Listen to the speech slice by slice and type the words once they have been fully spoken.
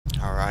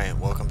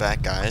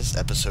back, guys.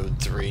 Episode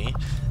 3.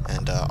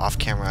 And off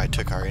camera, I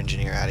took our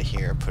engineer out of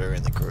here, put her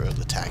in the grill of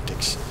the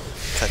tactics,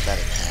 cut that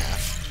in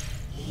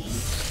half.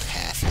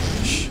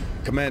 Half-ish.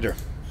 Commander,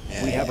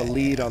 we have a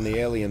lead on the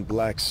alien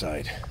black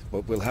site,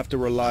 but we'll have to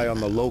rely on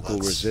the local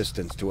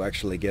resistance to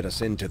actually get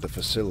us into the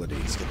facility.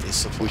 Let's get these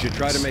supplies. We should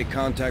try to make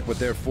contact with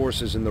their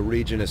forces in the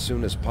region as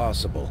soon as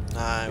possible.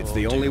 It's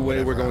the only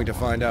way we're going to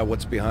find out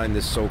what's behind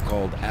this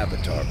so-called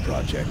Avatar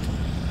project.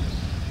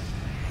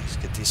 Let's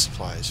get these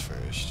supplies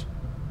first.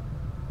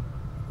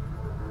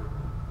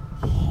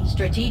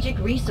 Strategic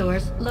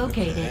resource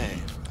located. Okay,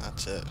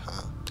 that's it,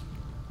 huh?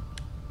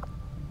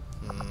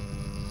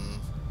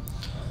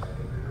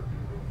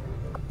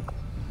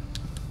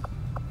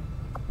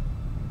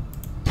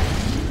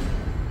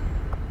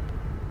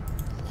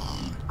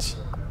 Locked.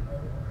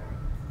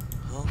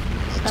 Well,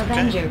 that's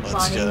Avenger okay. Let's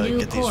plotting new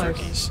get these course.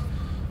 rookies.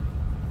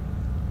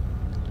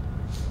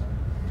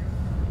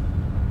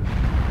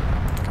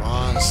 Come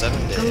on,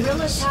 7 days.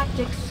 Guerrilla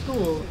Tactics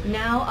School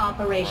now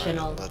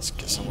operational. Right, let's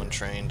get someone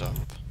trained up.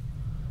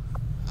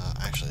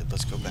 Actually,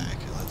 let's go back.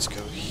 Let's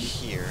go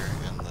here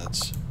and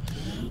let's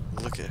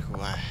look at who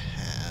I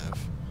have.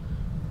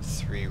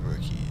 3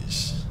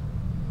 rookies.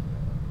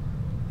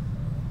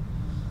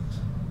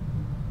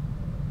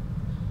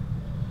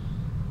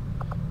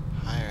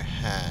 Hire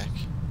hack.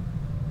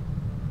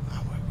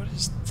 Oh, what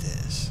is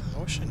this? I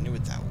wish I knew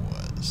what that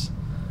was.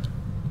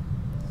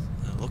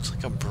 It looks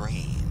like a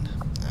brain,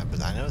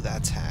 but I know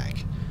that's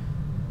hack.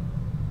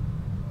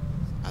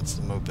 That's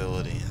the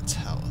mobility. That's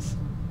health.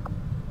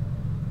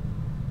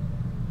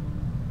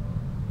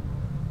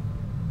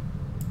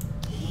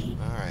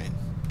 Alright.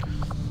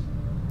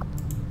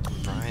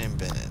 Brian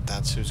Bennett,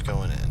 that's who's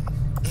going in.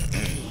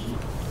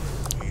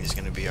 He's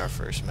gonna be our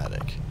first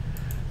medic.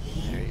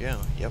 There you go,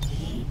 yep.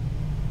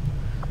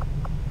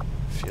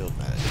 Field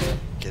medic.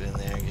 Get in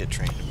there and get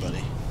trained,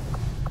 buddy.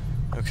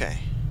 Okay.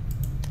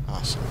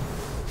 Awesome.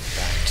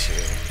 Back to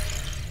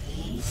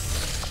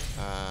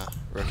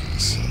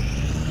rookies.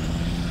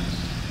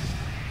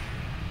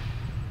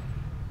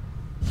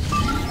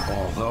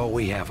 Although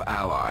we have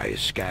allies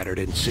scattered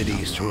in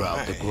cities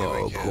throughout the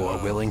globe who are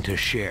willing to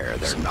share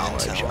their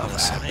knowledge of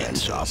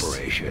Advent's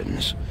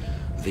operations,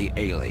 the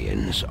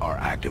aliens are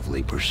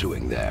actively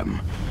pursuing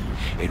them.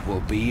 It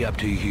will be up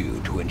to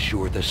you to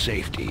ensure the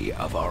safety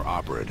of our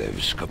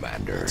operatives,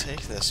 Commander. I'll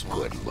take this one.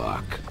 Good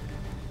luck.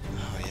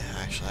 Oh yeah,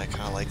 actually I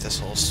kind of like this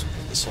whole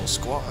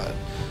squad.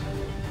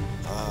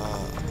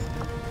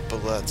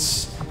 But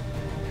let's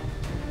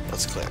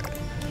clear it.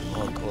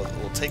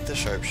 We'll take the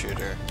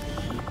sharpshooter.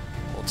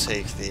 We'll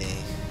take the...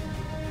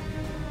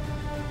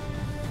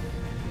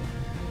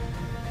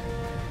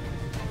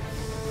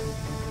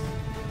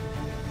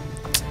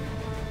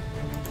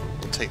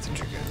 We'll take the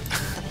dragoon.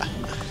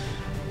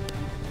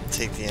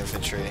 Take the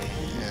infantry,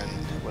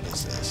 and what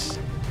is this?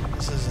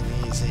 This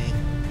isn't easy.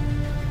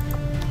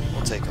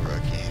 We'll take a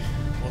rookie.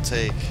 We'll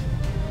take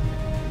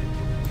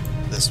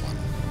this one.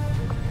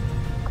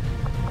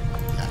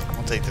 Yeah,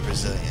 we'll take the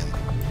Brazilian.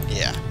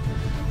 Yeah.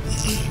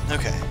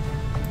 Okay.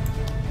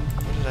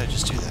 What did I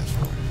just do that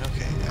for?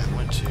 Okay, I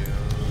went to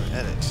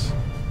edit.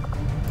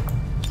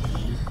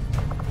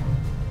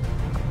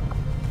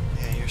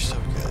 Yeah, you're so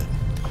good.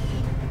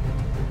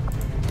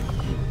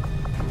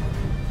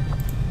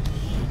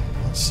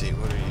 Let's see,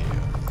 what are you?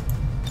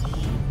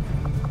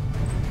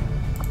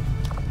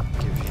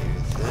 Give you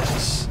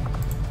this,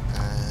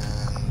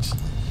 and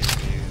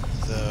give you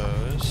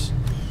those,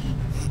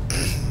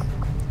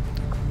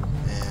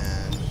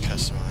 and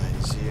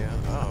customize you.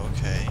 Oh,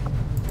 okay.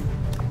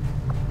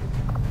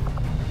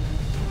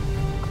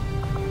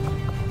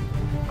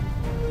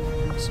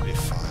 This would be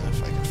fun if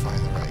I could find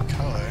the right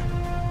color,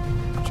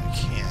 which I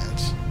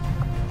can't.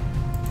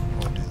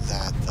 We'll do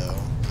that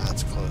though.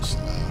 That's close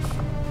enough.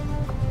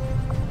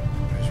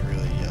 It was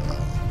really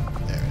yellow.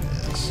 There it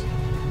is.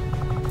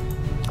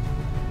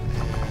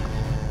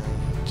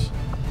 And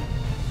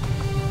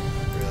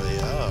really,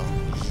 oh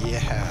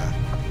yeah.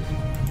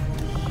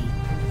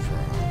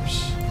 Props.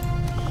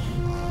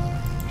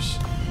 Arms.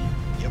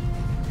 Yep.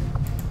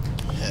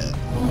 Head.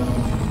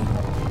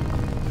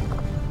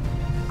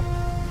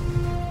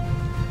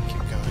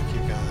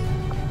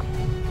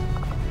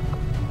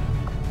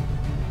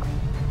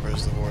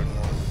 Where's the warden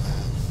more than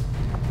that?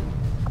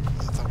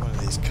 I thought one of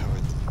these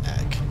covered the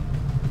neck.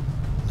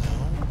 No?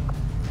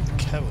 The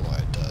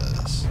Kevlar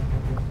does.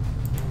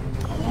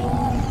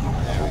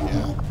 There we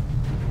go.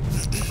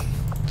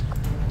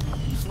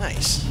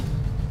 Nice.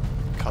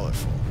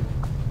 Colorful.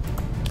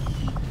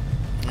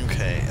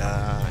 Okay,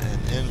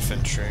 and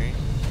infantry.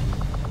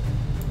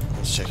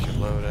 Let's check your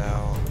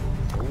loadout.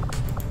 Oop.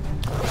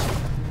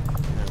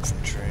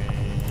 Infantry.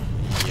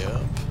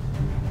 Yup.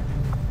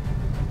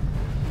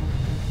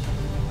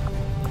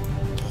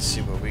 Let's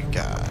see what we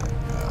got.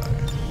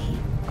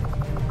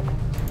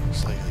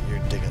 Looks like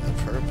you're digging the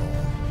purple.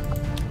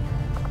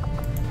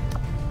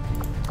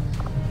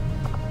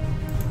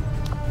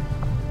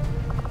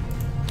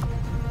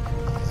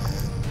 And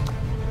then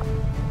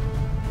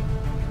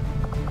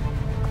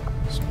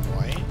some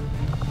white.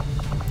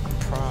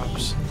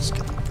 Props. Let's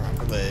get the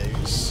proper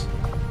legs.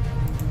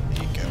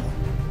 There you go.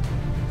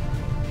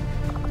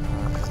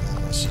 And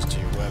then let's just do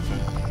weapon.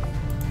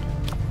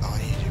 Oh, I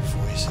need to do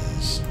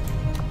voices.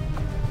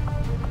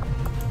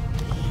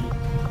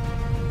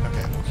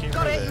 Okay, we'll keep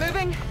Got her it, there.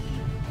 moving.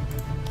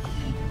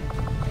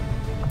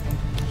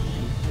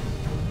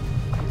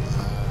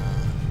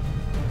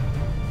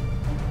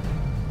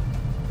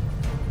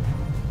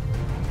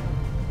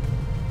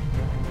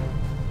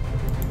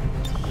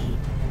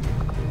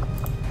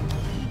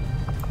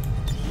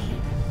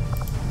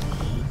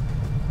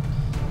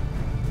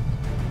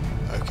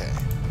 Okay.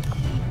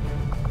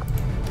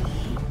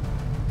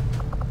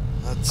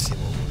 Let's see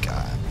what we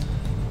got.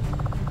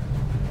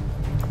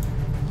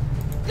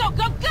 Go,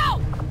 go,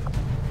 go!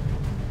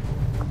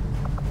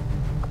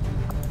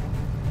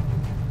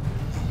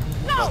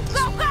 Go,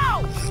 go,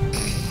 go!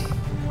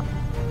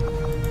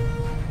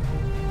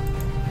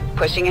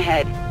 Pushing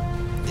ahead.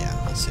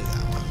 Yeah, let's do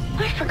that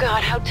one. I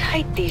forgot how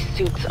tight these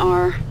suits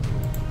are.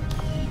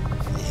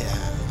 Yeah,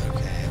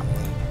 okay.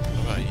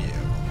 What about you?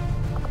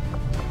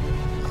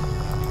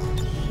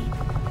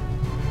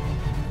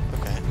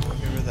 Okay, we'll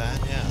give her that.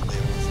 Yeah, leave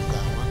her with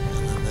that one.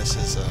 And then this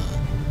is,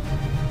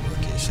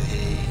 okay, so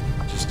he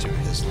just do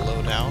his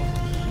loadout.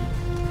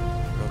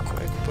 Real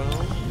quick,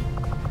 boom.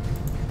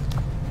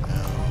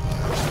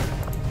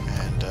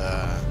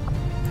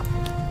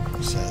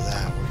 So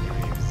that, we'll give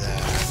you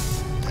that.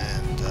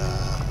 And,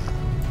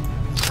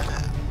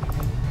 that.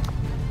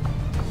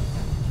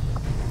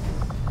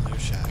 No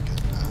shotgun.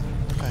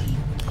 Okay,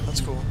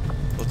 that's cool.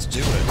 Let's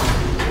do it.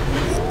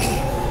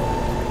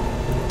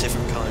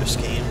 Different color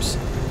schemes.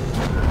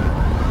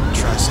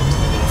 Try something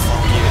a little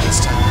funkier this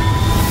time.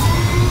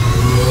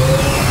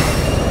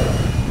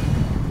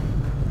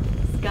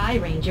 Sky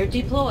Ranger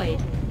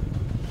deployed.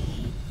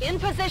 In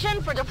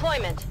position for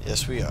deployment.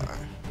 Yes, we are.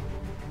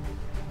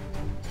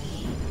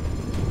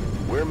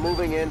 We're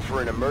moving in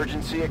for an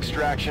emergency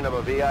extraction of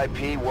a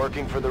VIP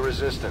working for the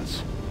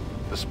Resistance.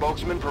 The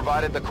spokesman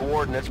provided the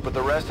coordinates, but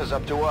the rest is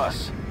up to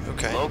us.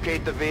 Okay.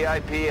 Locate the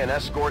VIP and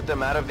escort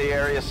them out of the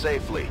area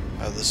safely.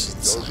 Oh, this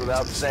is Goes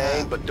without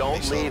saying, but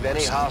don't leave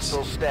any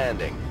hostiles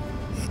standing.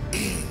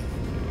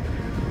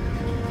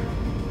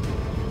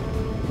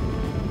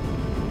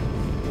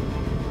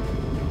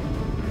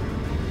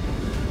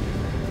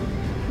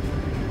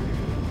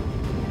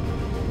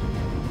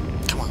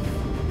 Come on.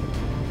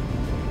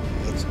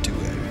 Let's do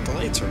it. The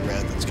lights are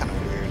red. That's kind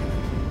of weird.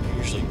 They're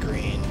usually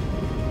green.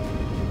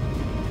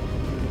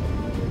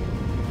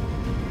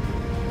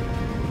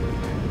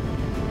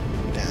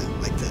 Yeah,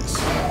 like this.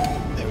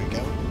 There we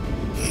go.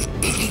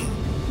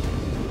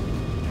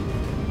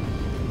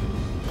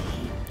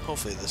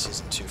 Hopefully this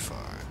isn't too far.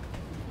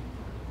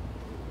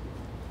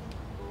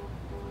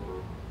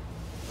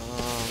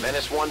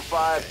 Menace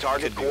 1-5, okay,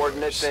 target could be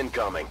coordinates worse.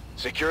 incoming.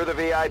 Secure the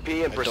VIP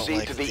and I proceed don't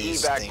like to the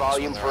these evac things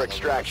volume when they're for on the roof,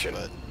 extraction.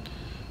 but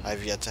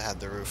I've yet to have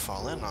the roof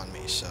fall in on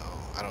me, so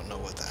I don't know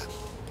what that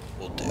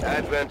will do.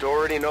 Advent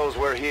already knows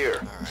we're here,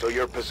 Alright. so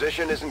your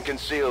position isn't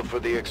concealed for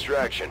the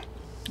extraction.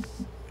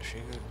 If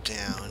you go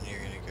down, you're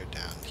gonna go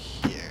down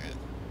here.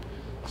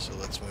 So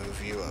let's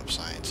move you up,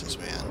 scientist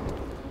man.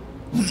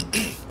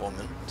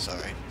 Woman,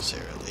 sorry,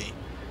 Sarah Lee.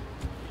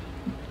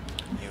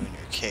 You and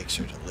your cakes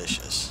are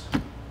delicious.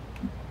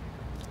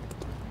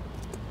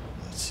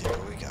 Let's see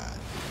what we got.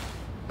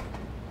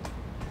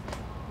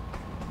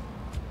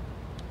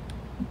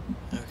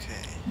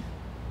 Okay.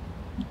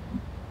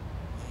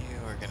 You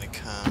are gonna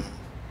come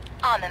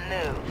On the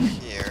move.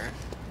 here.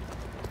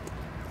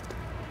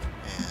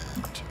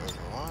 And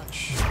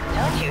Overwatch.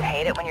 Don't you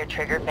hate it when your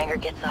trigger finger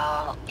gets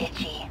all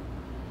itchy?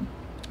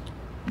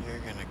 You're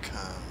gonna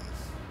come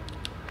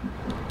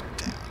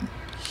down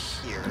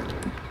here.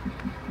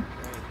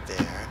 Right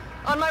there.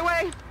 On my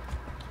way.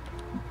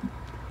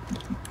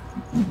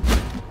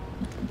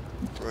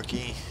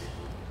 Rookie.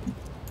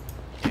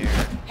 Here.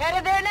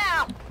 Headed there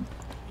now.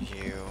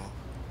 You.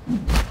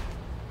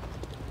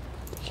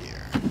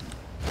 Here.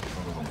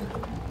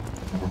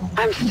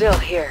 I'm still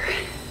here.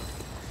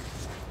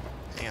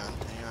 Hang on,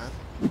 hang on.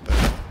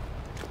 Boom.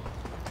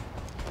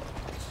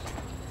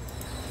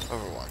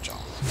 Overwatch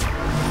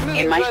off.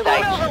 In my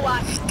sight.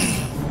 Overwatch.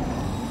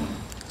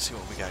 Let's see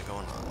what we got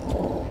going on.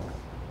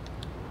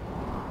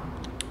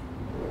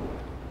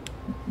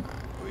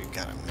 Alright, we've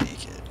gotta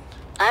make it.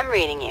 I'm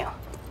reading you.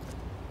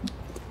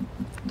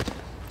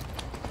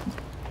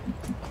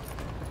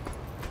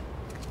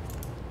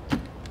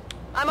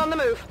 I'm on the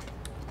move.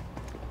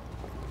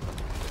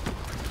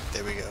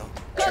 There we go.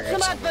 Got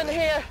Triggered some advent somebody.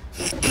 here.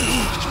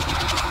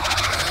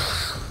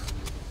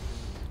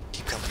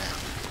 Keep coming out.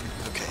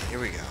 Okay, here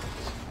we go.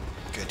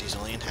 Good, he's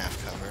only in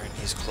half cover and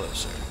he's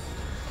closer.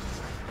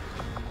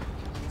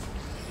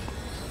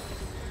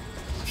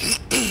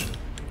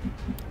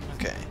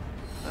 Okay.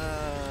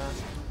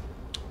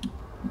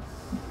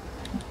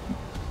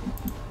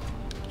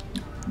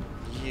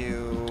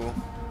 You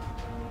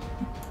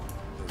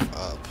move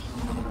up.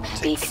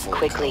 Take Speak full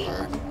quickly.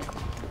 cover.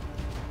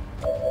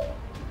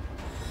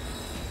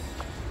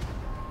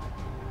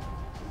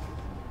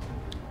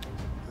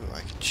 Ooh, I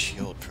could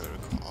shield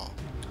protocol.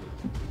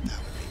 That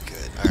would be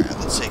good.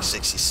 Let's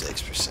take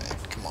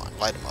 66%. Come on,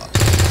 light them up.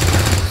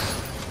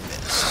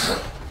 Miss.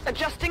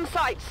 Adjusting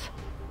sights.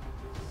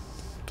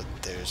 But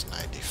there's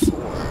 94.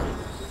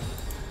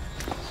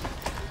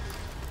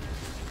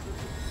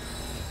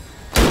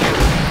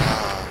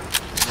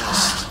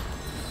 Missed.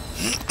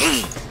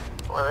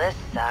 Well, this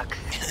sucks.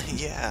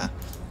 Yeah,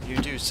 you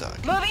do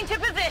suck. Moving to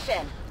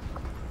position.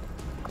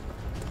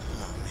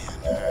 Oh man,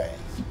 alright.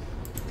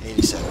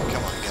 87,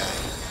 come on, guy.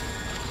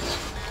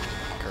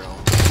 Girl.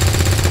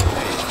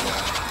 There you go.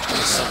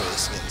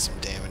 Somebody's getting some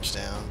damage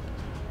down.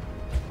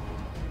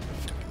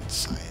 Fucking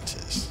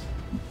scientist.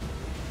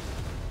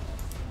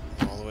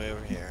 All the way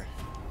over here.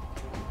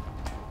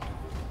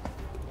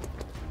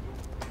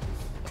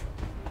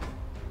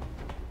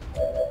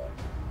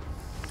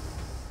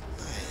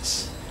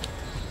 Nice.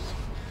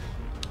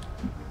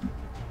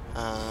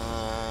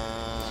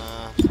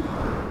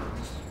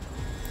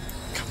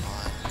 Come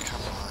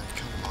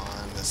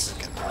on. This is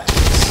gonna be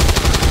nice.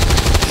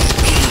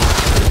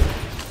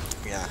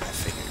 Yeah, I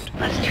figured.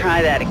 Let's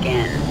try that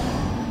again.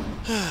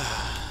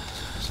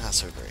 Not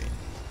so great.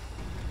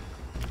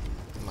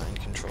 Mind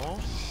control.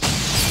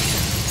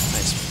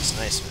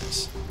 Nice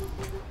miss.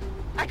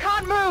 I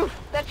can't move.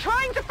 They're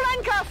trying to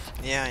flank us.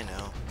 Yeah, I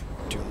know.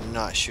 Do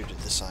not shoot at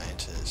the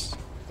scientist.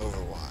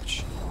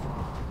 Overwatch.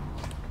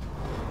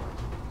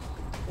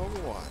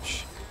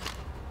 Overwatch.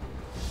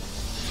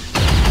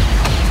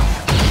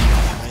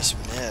 Nice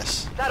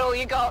miss. Is that all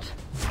you got?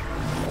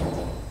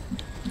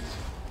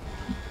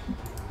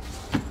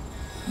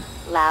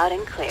 Loud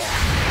and clear.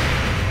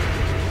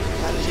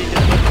 How did he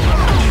get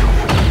Overwatch?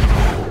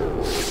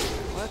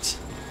 What?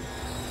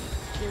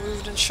 He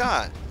moved and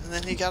shot, and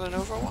then he got an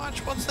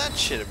Overwatch? What's that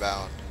shit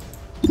about?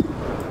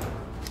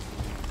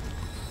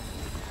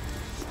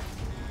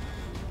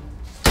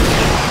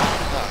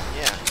 Oh,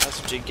 yeah, that's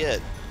what you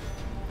get.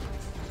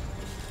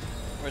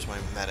 Where's my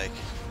medic?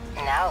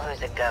 Now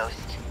who's a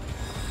ghost?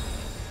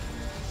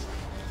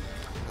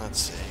 Let's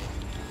see.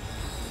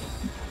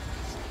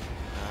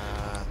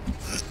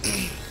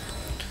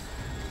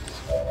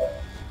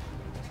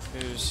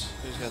 Who's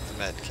got the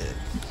med kit?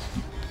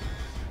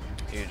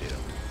 You do.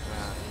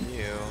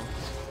 You,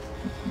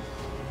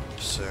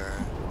 sir,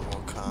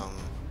 will come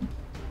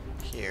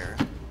here.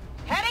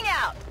 Heading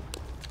out.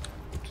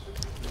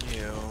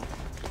 You,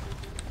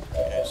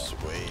 just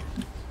wait.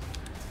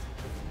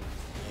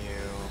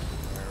 You,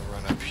 we're gonna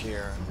run up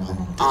here.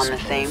 On the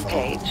same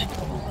page.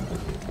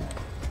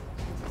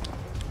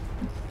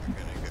 We're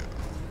gonna go.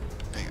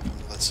 Hang on,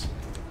 let's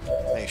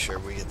make sure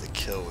we get the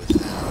kill with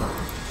him.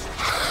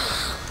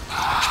 I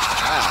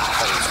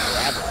thought he was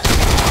grabbing.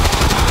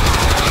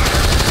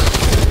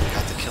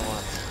 Got the kill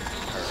on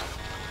her.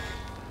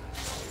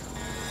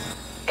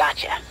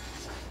 Gotcha.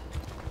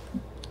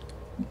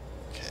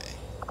 Okay.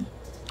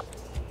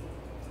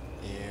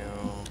 You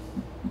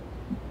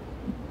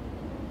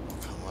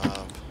come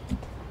up.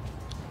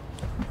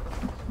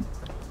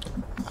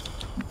 I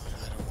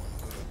don't want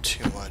to move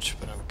too much,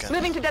 but I'm gonna.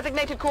 Moving to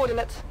designated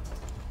coordinates.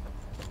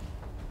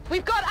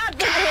 We've got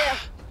advent here.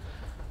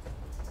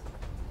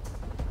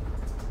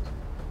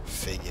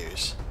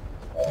 Figures.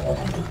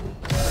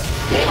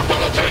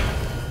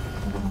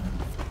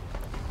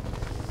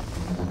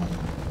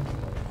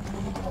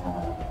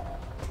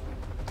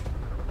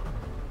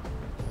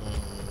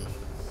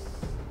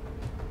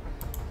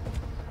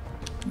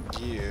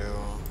 You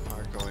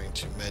are going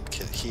to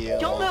medkit heal.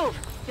 Don't move.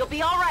 You'll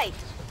be all right.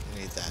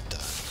 We need that done.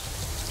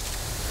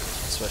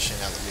 Especially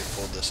now that we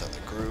pulled this other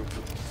group.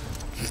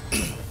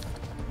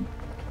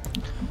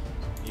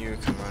 You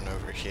come run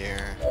over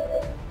here.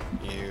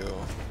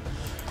 You're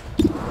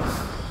not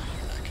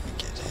gonna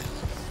get him.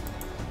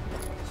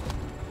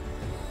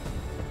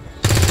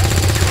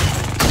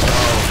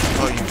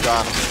 Oh, you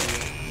got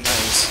him.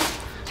 Nice.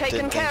 Taken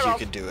Didn't care think you of.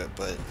 could do it,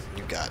 but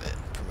you got it.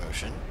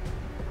 Promotion.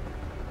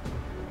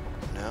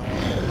 No?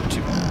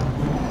 Too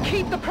bad.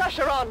 Keep the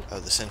pressure on. Oh,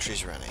 the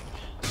sentry's running.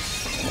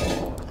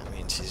 That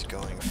means he's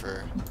going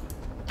for...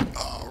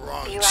 Oh,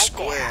 wrong Be right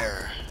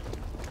square.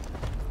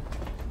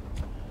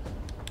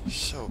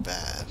 So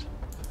bad.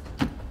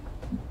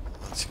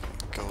 Let's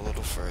go a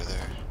little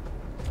further.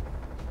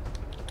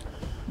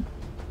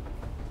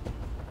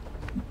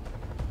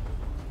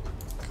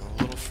 Go a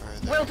little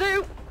further. Will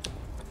do.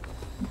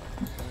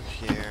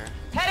 Go here.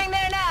 Heading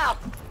there now.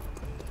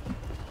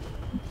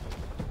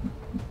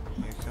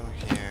 You go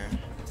here.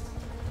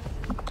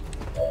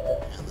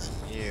 And then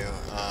you,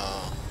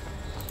 oh.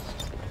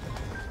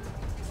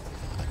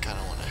 I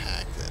kinda wanna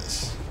hack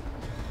this.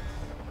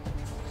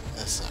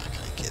 That's not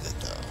gonna get it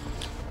though.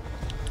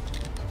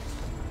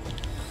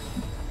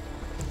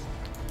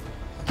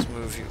 Let's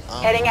move you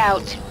up. Heading out.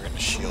 And then we're gonna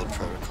shield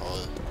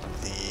protocol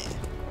the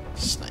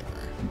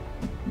sniper.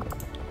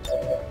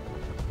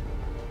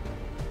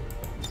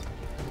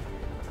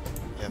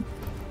 Yep.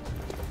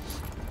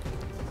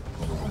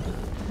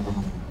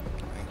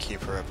 And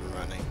keep her up and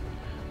running.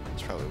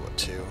 It's probably what,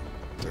 2,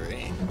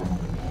 3?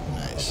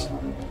 Nice.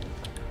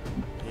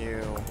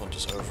 You, we'll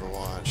just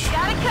overwatch.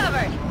 Got it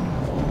covered.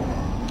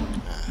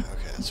 Ah,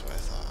 okay, that's what I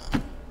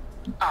thought.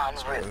 En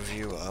Let's route. move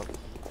you up.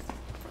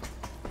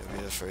 be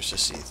the first to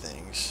see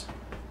things.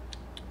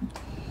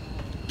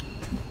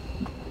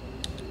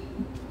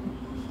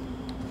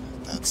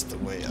 That's the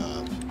way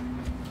up.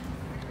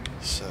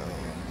 So,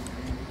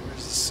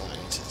 where's the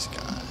scientist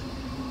guy?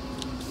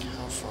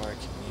 How far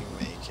can you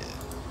make it?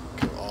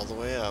 Go all the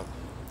way up.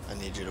 I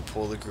need you to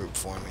pull the group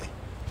for me.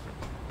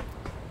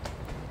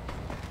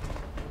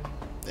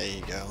 There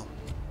you go.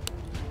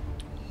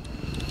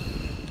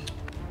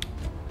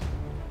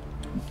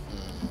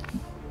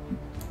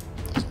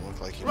 Doesn't look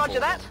like you Roger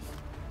pulled that. him.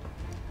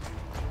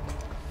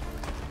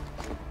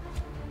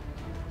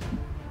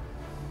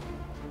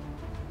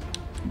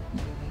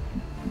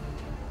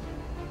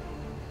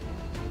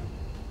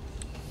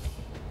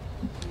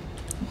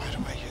 Why do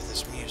I hear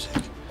this music?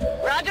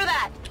 Roger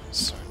that.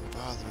 It's starting to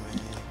bother me.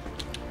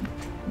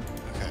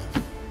 Okay.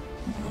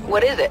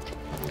 What is it?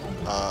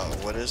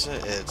 What is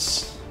it?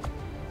 It's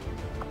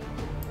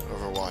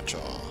Overwatch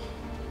All.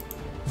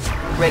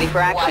 Ready for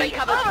action?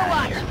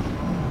 Overwatch!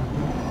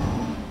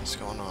 What's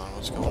going on?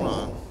 What's going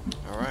on?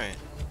 Alright.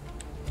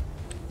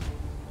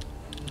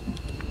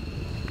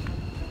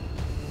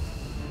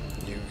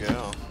 You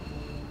go.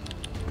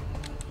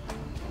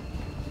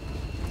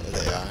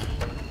 There they are.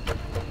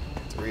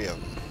 3 of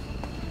them.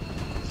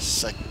 The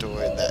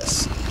sectoid,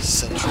 that's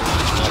central,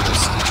 another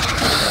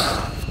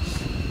central.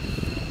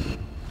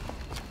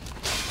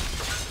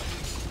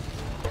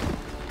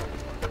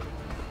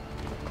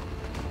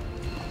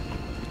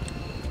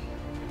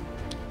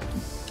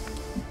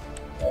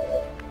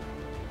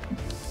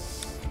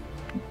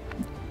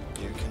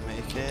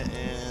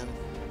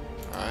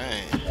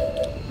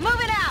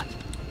 Moving out!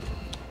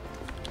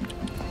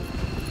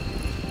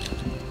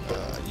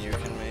 You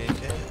can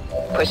make it.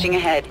 Pushing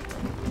ahead.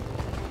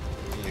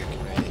 You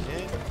can make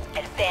it.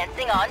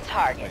 Advancing on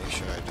target. Make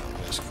sure I don't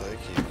misclick.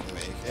 You can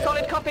make it.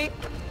 Solid copy.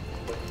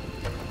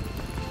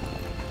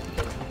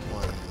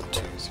 1,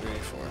 2, 3,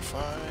 4,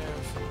 5.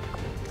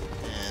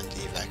 And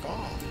evac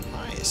all.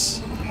 Nice.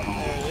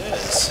 There it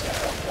is.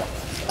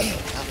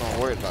 I'm not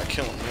worried about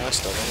killing the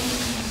rest of them.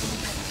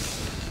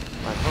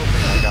 I'm hoping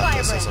I got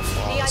this as a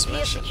flawless VIP is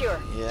mission. secure.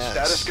 Yes.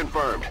 Status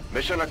confirmed.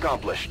 Mission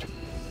accomplished.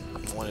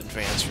 1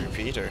 advanced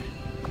repeater.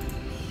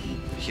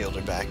 Healed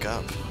her back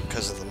up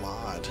because of the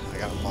mod. I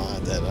got a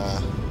mod that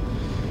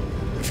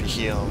if you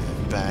heal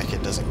them back,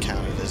 it doesn't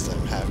count it as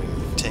them having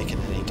taken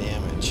any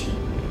damage,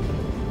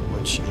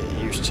 which it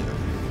used to.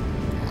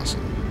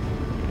 Awesome.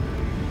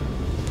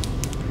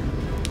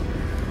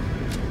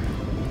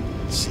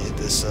 See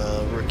this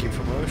rookie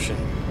promotion.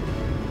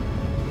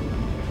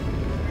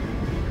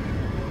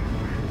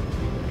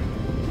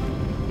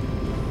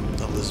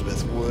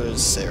 Elizabeth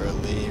Woods, Sarah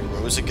Lee,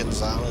 Rosa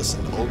Gonzalez,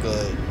 and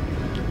Olga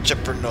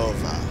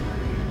Chepernova.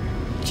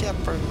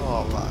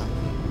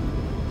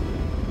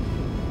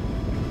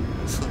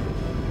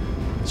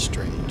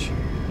 Strange.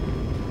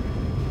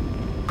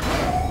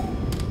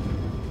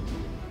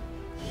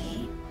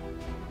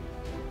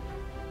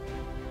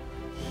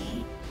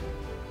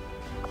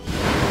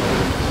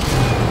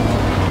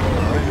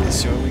 Alright, let's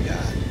see what we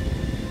got.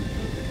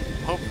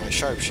 I'm hoping my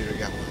sharpshooter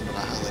got one, but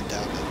I highly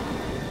doubt it.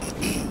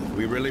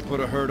 We really put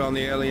a hurt on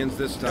the aliens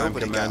this time,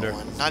 Nobody Commander.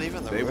 got one. Not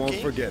even the They rookie? won't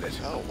forget it.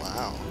 Oh,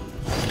 wow.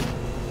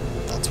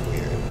 That's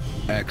weird.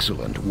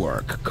 Excellent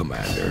work,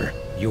 Commander.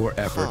 Your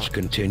efforts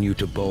continue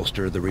to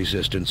bolster the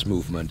resistance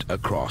movement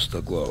across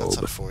the globe. That's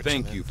unfortunate.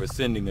 Thank you for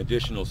sending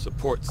additional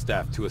support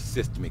staff to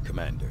assist me,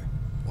 Commander.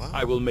 Wow.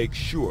 I will make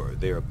sure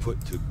they are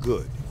put to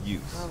good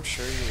use. I'm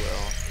sure you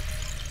will.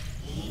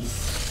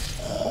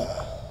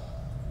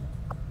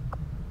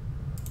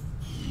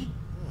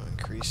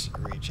 Increase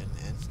region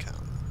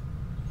income.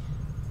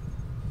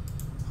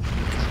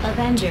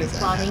 Avenger That-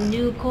 plotting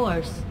new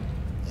course.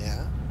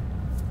 Yeah.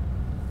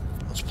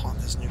 Let's plot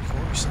this new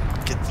course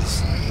and get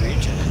this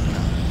region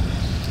income.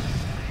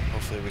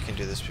 Hopefully we can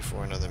do this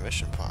before another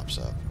mission pops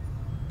up.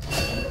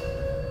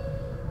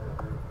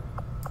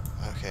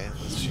 Okay,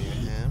 let's view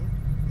him.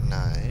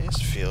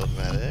 Nice. Field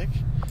medic.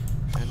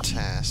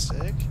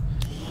 Fantastic.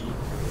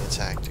 The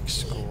tactics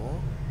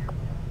school.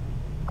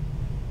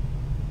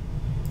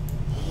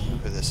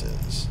 Who this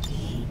is.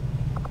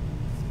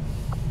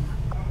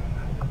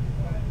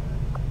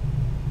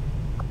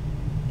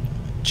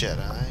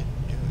 Jedi.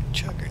 New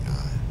Juggernaut.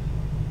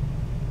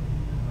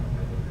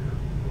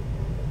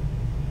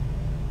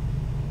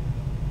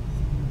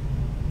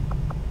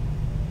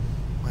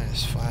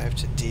 -5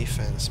 to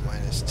defense,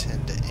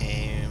 -10 to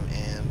aim,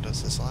 and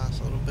does this last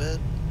a little bit?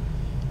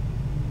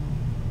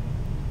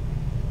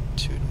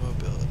 2 to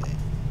mobility.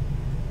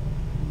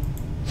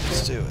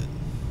 Let's do it.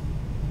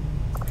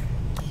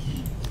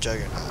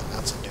 Juggernaut,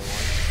 that's a new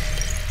one.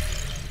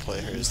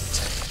 Play her as the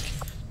tank.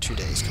 2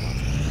 days, come on.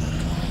 No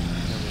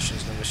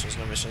missions, no missions,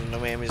 no missions, no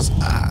mammies.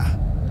 Ah!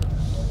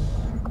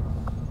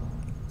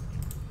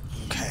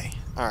 Okay.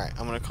 Alright,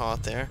 I'm gonna call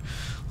it there.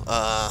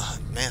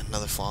 Man,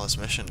 another flawless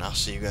mission. I'll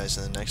see you guys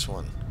in the next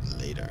one.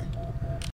 Later.